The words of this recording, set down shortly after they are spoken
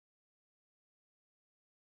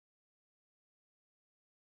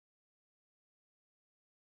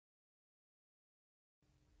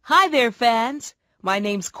Hi there, fans. My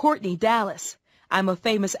name's Courtney Dallas. I'm a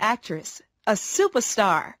famous actress, a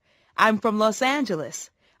superstar. I'm from Los Angeles.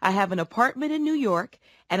 I have an apartment in New York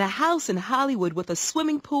and a house in Hollywood with a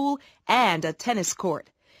swimming pool and a tennis court.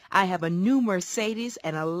 I have a new Mercedes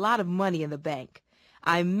and a lot of money in the bank.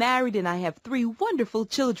 I'm married and I have 3 wonderful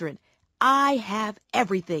children. I have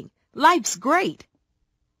everything. Life's great.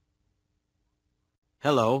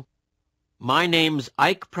 Hello. My name's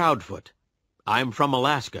Ike Proudfoot. I'm from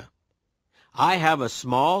Alaska. I have a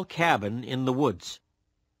small cabin in the woods.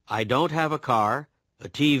 I don't have a car, a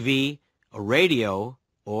TV, a radio,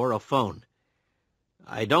 or a phone.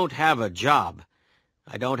 I don't have a job.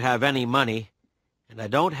 I don't have any money, and I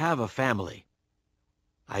don't have a family.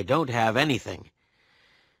 I don't have anything.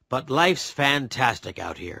 But life's fantastic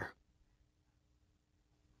out here.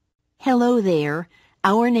 Hello there.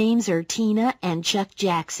 Our names are Tina and Chuck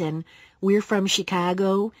Jackson. We're from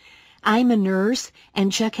Chicago. I'm a nurse,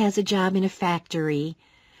 and Chuck has a job in a factory.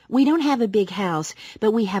 We don't have a big house, but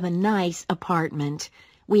we have a nice apartment.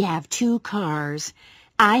 We have 2 cars.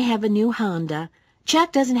 I have a new Honda.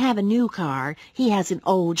 Chuck doesn't have a new car. He has an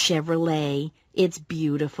old Chevrolet. It's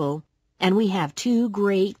beautiful. And we have 2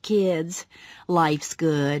 great kids. Life's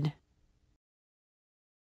good.